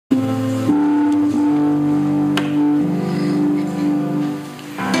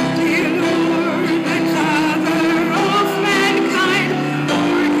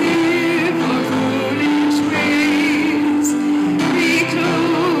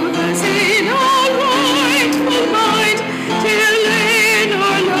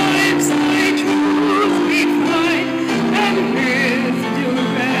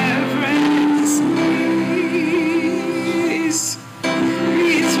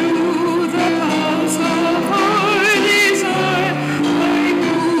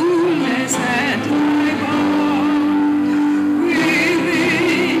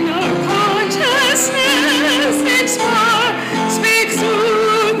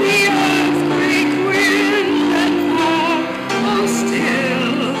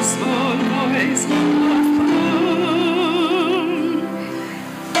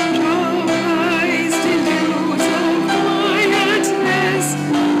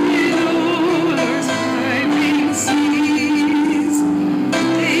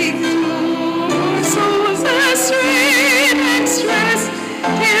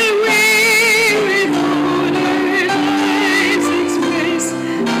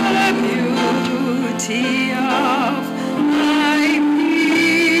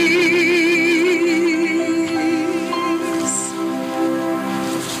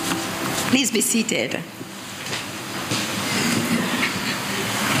seated.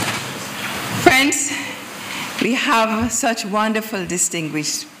 Friends, we have such wonderful,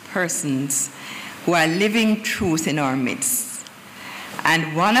 distinguished persons who are living truth in our midst.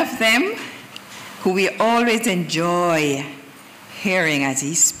 And one of them, who we always enjoy hearing as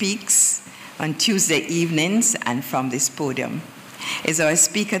he speaks on Tuesday evenings and from this podium, is our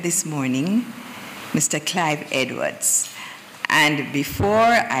speaker this morning, Mr. Clive Edwards. And before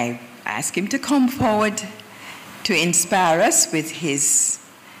I ask him to come forward to inspire us with his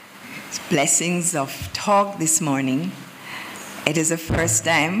blessings of talk this morning, it is the first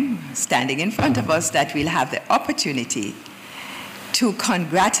time standing in front of us that we'll have the opportunity to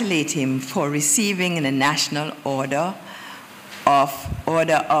congratulate him for receiving the National Order of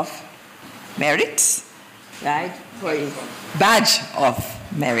Merit, right? For his badge of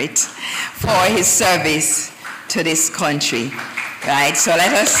merit for his service to this country, right? So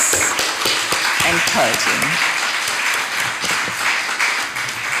let us encourage him.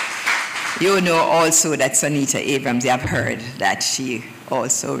 You know also that Sonita Abrams, you have heard that she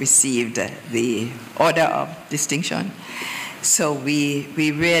also received the Order of Distinction. So we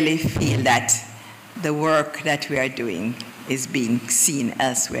really feel that the work that we are doing is being seen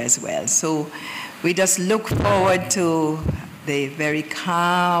elsewhere as well. So we just look forward to the very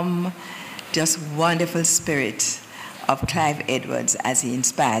calm, just wonderful spirit of Clive Edwards as he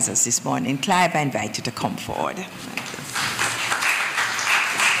inspires us this morning. Clive, I invite you to come forward.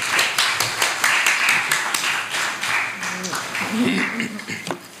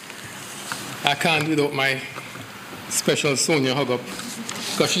 I can't without my special Sonia hug up,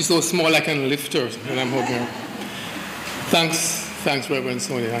 because she's so small I can lift her when I'm hugging her. Thanks, Reverend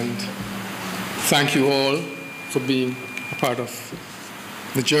Sonia, and thank you all for being a part of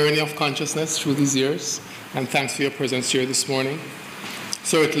the journey of consciousness through these years, and thanks for your presence here this morning.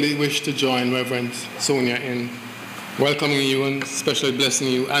 Certainly wish to join Reverend Sonia in welcoming you and especially blessing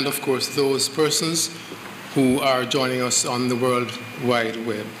you, and of course those persons who are joining us on the World Wide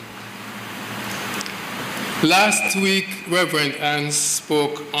Web. Last week, Reverend Anne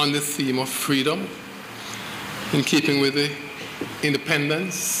spoke on the theme of freedom, in keeping with the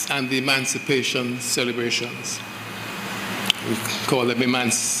independence and the emancipation celebrations. We call them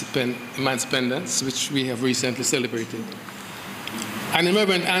Emancipendence, which we have recently celebrated. And in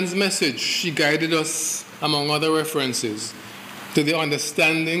Reverend Anne's message, she guided us, among other references, to the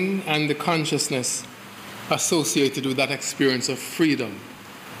understanding and the consciousness associated with that experience of freedom.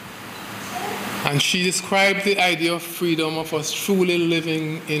 And she described the idea of freedom of us truly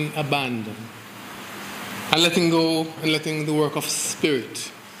living in abandon and letting go and letting the work of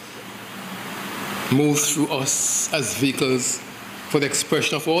spirit move through us as vehicles for the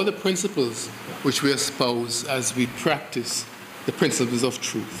expression of all the principles which we espouse as we practice the principles of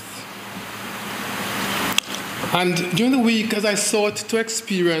truth. And during the week, as I sought to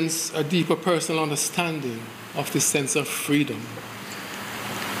experience a deeper personal understanding of this sense of freedom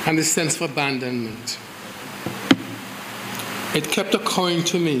and this sense of abandonment, it kept occurring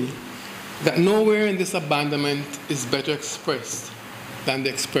to me that nowhere in this abandonment is better expressed than the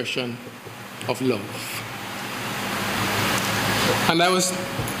expression of love. And I was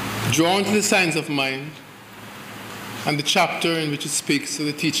drawn to the Science of Mind and the chapter in which it speaks to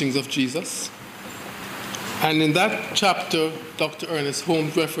the teachings of Jesus. And in that chapter, Dr. Ernest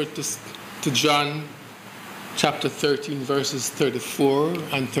Holmes referred to John chapter 13, verses 34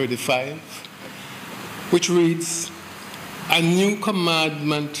 and 35, which reads, "A new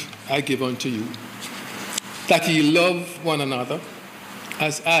commandment I give unto you, that ye love one another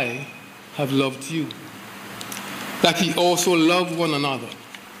as I have loved you, that ye also love one another.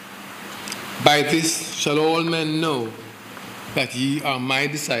 By this shall all men know that ye are my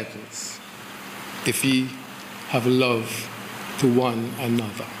disciples, if ye have love to one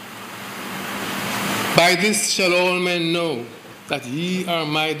another. By this shall all men know that ye are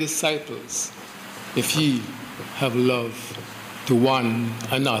my disciples, if ye have love to one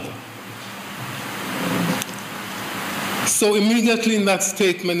another." So immediately in that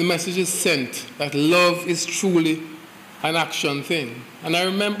statement, the message is sent that love is truly an action thing. And I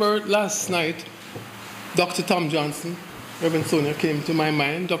remember last night, Dr. Tom Johnson, Reverend Sonia came to my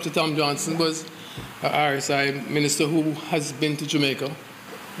mind. Dr. Tom Johnson was an RSI minister who has been to Jamaica.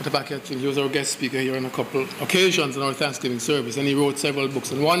 At the back, he was our guest speaker here on a couple occasions in our Thanksgiving service, and he wrote several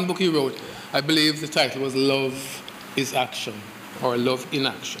books. And one book he wrote, I believe the title was Love is Action, or Love in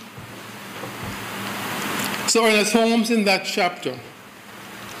Action. So Ernest Holmes in that chapter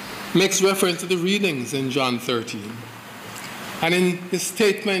makes reference to the readings in John 13. And in his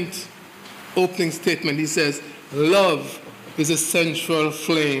statement, opening statement, he says, love is a central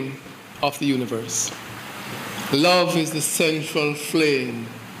flame of the universe. Love is the central flame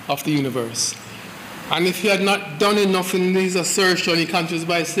of the universe. And if he had not done enough in his assertion, he continues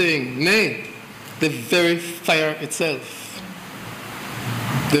by saying, nay, the very fire itself.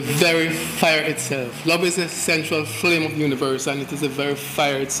 The very fire itself. Love is the central flame of the universe, and it is the very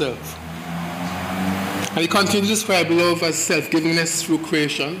fire itself. And he continues to describe love as self-givingness through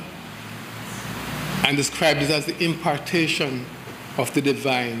creation, and described it as the impartation of the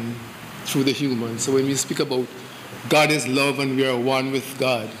divine through the human. So when we speak about God is love and we are one with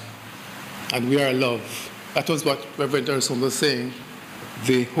God, and we are love, that was what Reverend Erson was saying,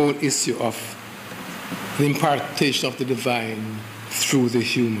 the whole issue of the impartation of the divine through the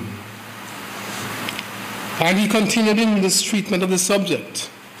human. And he continued in this treatment of the subject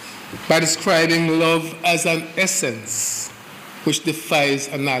by describing love as an essence which defies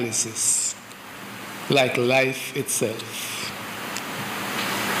analysis, like life itself.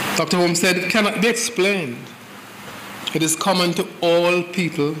 Dr. Holmes said, it cannot be explained. It is common to all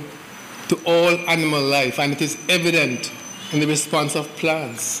people, to all animal life, and it is evident in the response of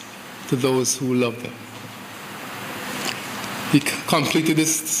plants to those who love them. He completed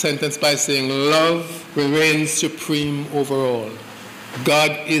this sentence by saying, love reigns supreme over all.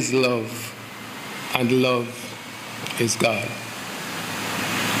 God is love, and love is God.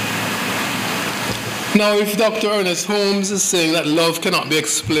 Now, if Dr. Ernest Holmes is saying that love cannot be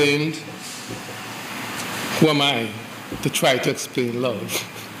explained, who am I to try to explain love?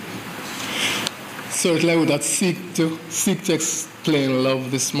 Certainly I would not seek to explain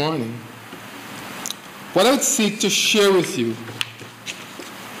love this morning. What I would seek to share with you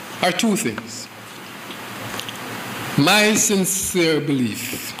are two things. My sincere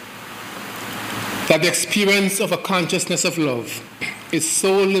belief that the experience of a consciousness of love is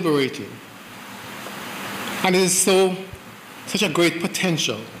so liberating, and it is such a great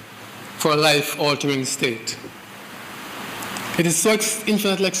potential for a life-altering state. It is so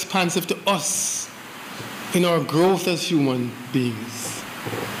infinitely expansive to us in our growth as human beings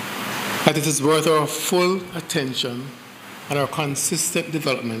that it is worth our full attention and our consistent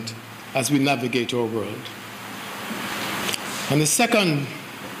development as we navigate our world. And the second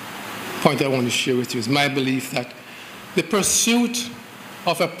point I want to share with you is my belief that the pursuit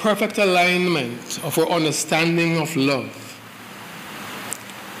of a perfect alignment of our understanding of love,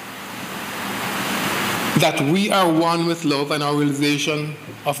 that we are one with love and our realization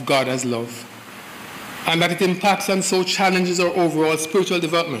of God as love, and that it impacts and so challenges our overall spiritual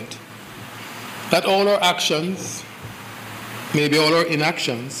development, that all our actions, maybe all our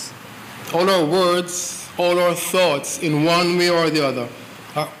inactions, all our words, all our thoughts in one way or the other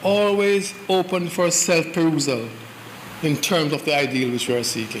are always open for self-perusal in terms of the ideal which we are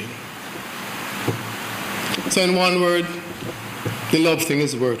seeking. So in one word, the love thing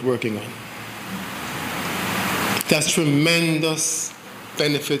is worth working on. It has tremendous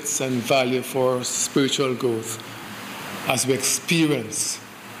benefits and value for spiritual growth as we experience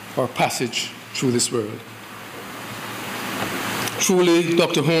our passage through this world. Truly,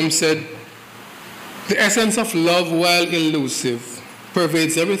 Dr. Holmes said, the essence of love, while elusive,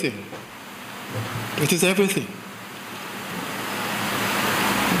 pervades everything. It is everything.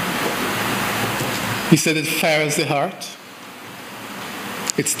 He said it fires the heart,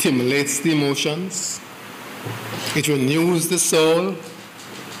 it stimulates the emotions, it renews the soul,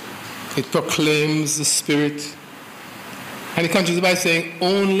 it proclaims the spirit. And he continues by saying,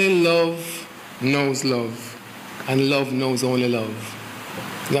 only love knows love, and love knows only love.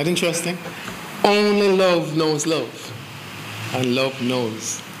 Is that interesting? Only love knows love, and love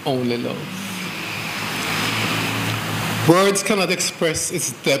knows only love. Words cannot express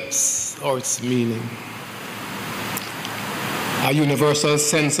its depths or its meaning. A universal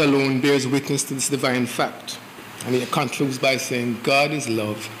sense alone bears witness to this divine fact. And he concludes by saying, God is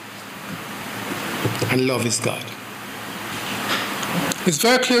love, and love is God. It's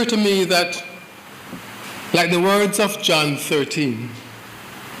very clear to me that, like the words of John 13,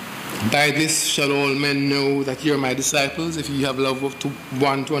 by this shall all men know that you are my disciples, if you have love to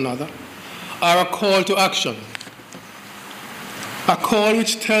one to another, are a call to action. A call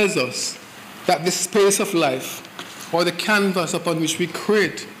which tells us that the space of life, or the canvas upon which we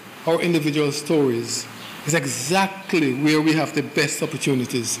create our individual stories, is exactly where we have the best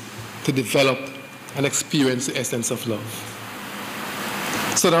opportunities to develop and experience the essence of love.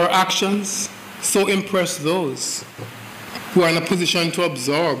 So that our actions so impress those who are in a position to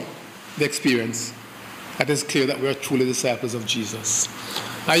absorb the experience that it's clear that we are truly disciples of Jesus.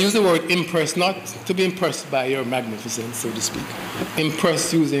 I use the word impress not to be impressed by your magnificence, so to speak.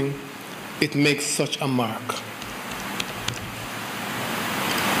 Impress using it makes such a mark.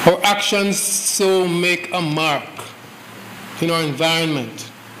 Our actions so make a mark in our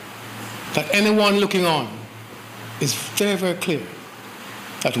environment that anyone looking on is very, very clear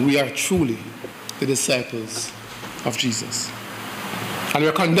that we are truly the disciples of Jesus. And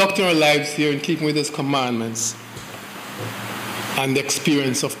we're conducting our lives here in keeping with His commandments and the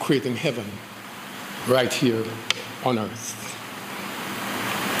experience of creating heaven right here on earth.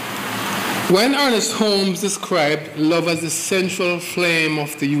 When Ernest Holmes described love as the central flame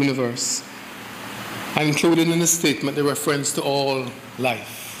of the universe, and included in the statement the reference to all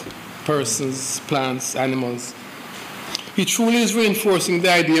life, persons, plants, animals, he truly is reinforcing the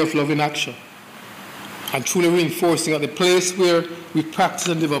idea of love in action, and truly reinforcing that the place where we practice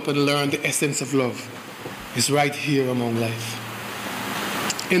and develop and learn the essence of love is right here among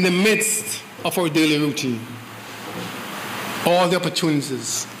life. In the midst of our daily routine, all the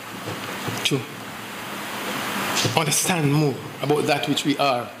opportunities to understand more about that which we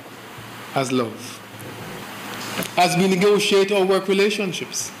are as love. As we negotiate our work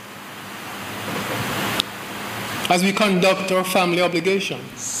relationships, as we conduct our family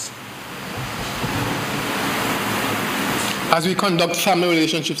obligations, as we conduct family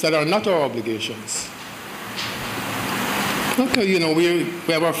relationships that are not our obligations. Okay,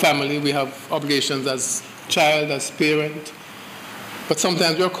 we have our family, we have obligations as child, as parent, but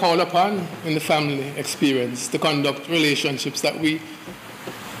sometimes we're called upon in the family experience to conduct relationships that we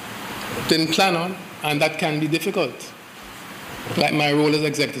didn't plan on, and that can be difficult. Like my role as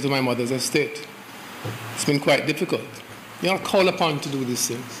executive of my mother's estate. It's been quite difficult. You're not called upon to do these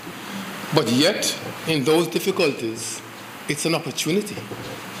things. But yet, in those difficulties, it's an opportunity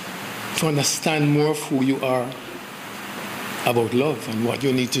to understand more of who you are about love and what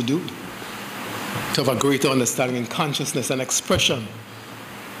you need to do to have a greater understanding and consciousness and expression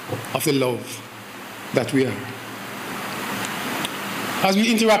of the love that we are. As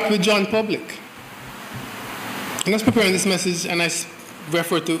we interact with John Public, and I was preparing this message and I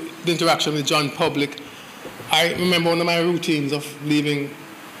refer to the interaction with John Public, I remember one of my routines of leaving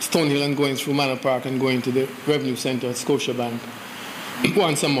Stonehill and going through Manor Park and going to the Revenue Centre at Scotiabank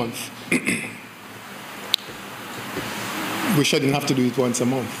once a month. Wish I didn't have to do it once a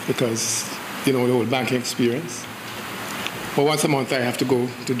month because, the whole banking experience. But once a month I have to go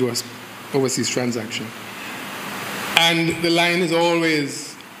to do an overseas transaction. And the line is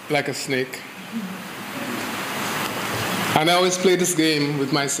always like a snake. And I always play this game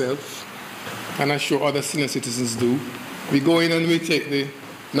with myself, and I'm sure other senior citizens do. We go in and we take the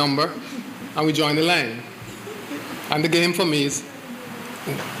number, and we join the line. And the game for me is,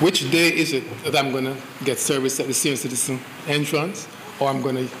 which day is it that I'm going to get service at the senior citizen entrance, or I'm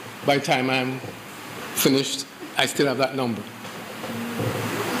going to, by the time I'm finished, I still have that number.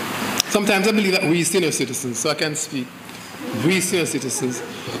 Sometimes I believe that we senior citizens, so I can speak, we senior citizens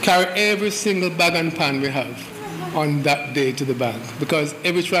carry every single bag and pan we have on that day to the bank, because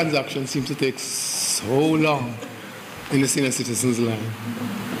every transaction seems to take so long in the senior citizens line.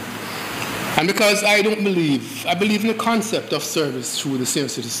 And because I believe in the concept of service through the senior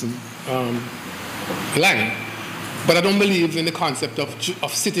citizen line, but I don't believe in the concept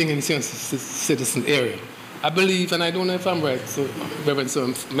of sitting in the senior citizen area. I believe, and I don't know if I'm right, so Reverend,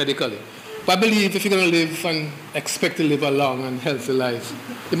 so medically, but I believe if you're going to live and expect to live a long and healthy life,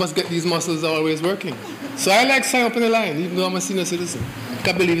 you must get these muscles always working. So I like signing up in the line, even though I'm a senior citizen.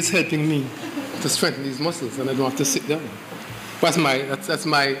 I believe it's helping me to strengthen these muscles, and I don't have to sit down. That's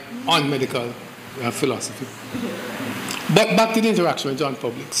my unmedical philosophy. But back to the interaction with John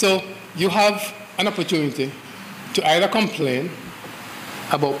Public. So you have an opportunity to either complain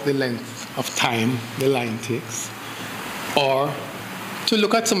about the length of time the line takes, or to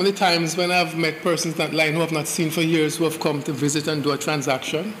look at some of the times when I've met persons in that line who I've not seen for years, who have come to visit and do a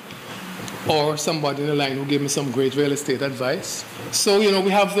transaction, or somebody in the line who gave me some great real estate advice. So,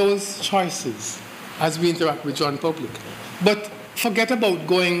 we have those choices as we interact with John Public. But forget about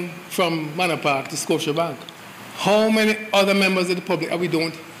going from Manor Park to Scotiabank. How many other members of the public that we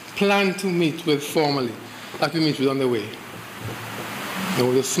don't plan to meet with formally, that we meet with on the way?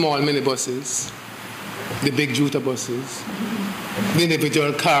 The small minibuses, the big Juta buses, the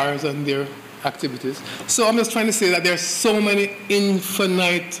individual cars and their activities. So I'm just trying to say that there are so many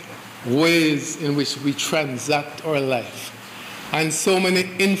infinite ways in which we transact our life, and so many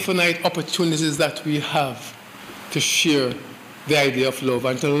infinite opportunities that we have to share the idea of love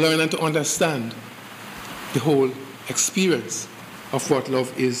and to learn and to understand the whole experience of what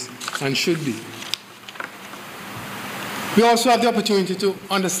love is and should be. We also have the opportunity to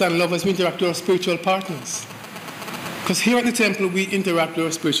understand love as we interact with our spiritual partners. Because here at the temple, we interact with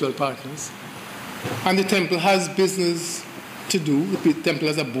our spiritual partners. And the temple has business to do. The temple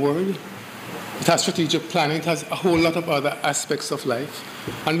has a board. It has strategic planning. It has a whole lot of other aspects of life.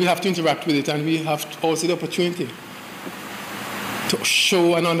 And we have to interact with it, and we have also the opportunity to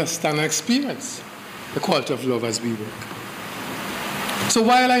show and understand and experience the quality of love as we work. So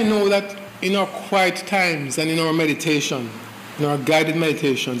while I know that in our quiet times and in our meditation, in our guided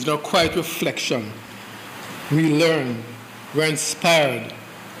meditations, in our quiet reflection, we learn, we're inspired,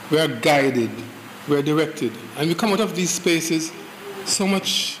 we are guided, we are directed, and we come out of these spaces so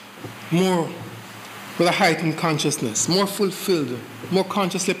much more with a heightened consciousness, more fulfilled, more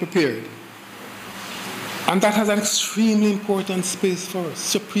consciously prepared. And that has an extremely important space for us,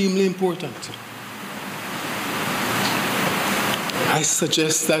 supremely important. I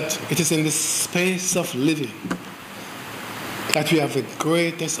suggest that it is in the space of living that we have the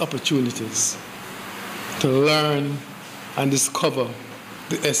greatest opportunities to learn and discover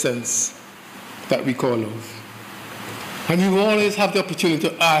the essence that we call love. And we always have the opportunity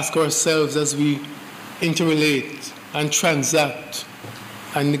to ask ourselves as we interrelate and transact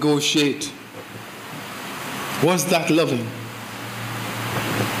and negotiate, was that loving?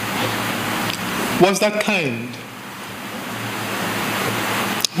 Was that kind?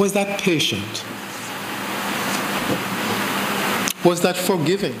 Was that patient? Was that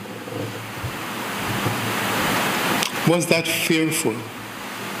forgiving? Was that fearful?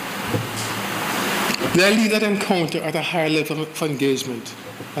 Did I leave that encounter at a higher level of engagement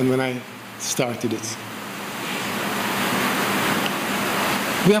than when I started it?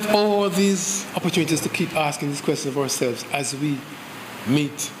 We have all these opportunities to keep asking these questions of ourselves as we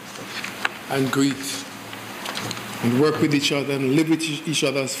meet and greet and work with each other and live with each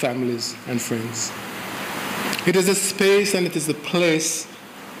other as families and friends. It is a space and it is a place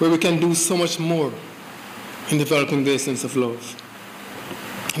where we can do so much more in developing the essence of love.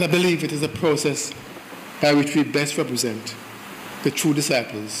 And I believe it is a process by which we best represent the true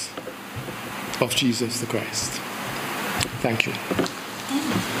disciples of Jesus the Christ. Thank you.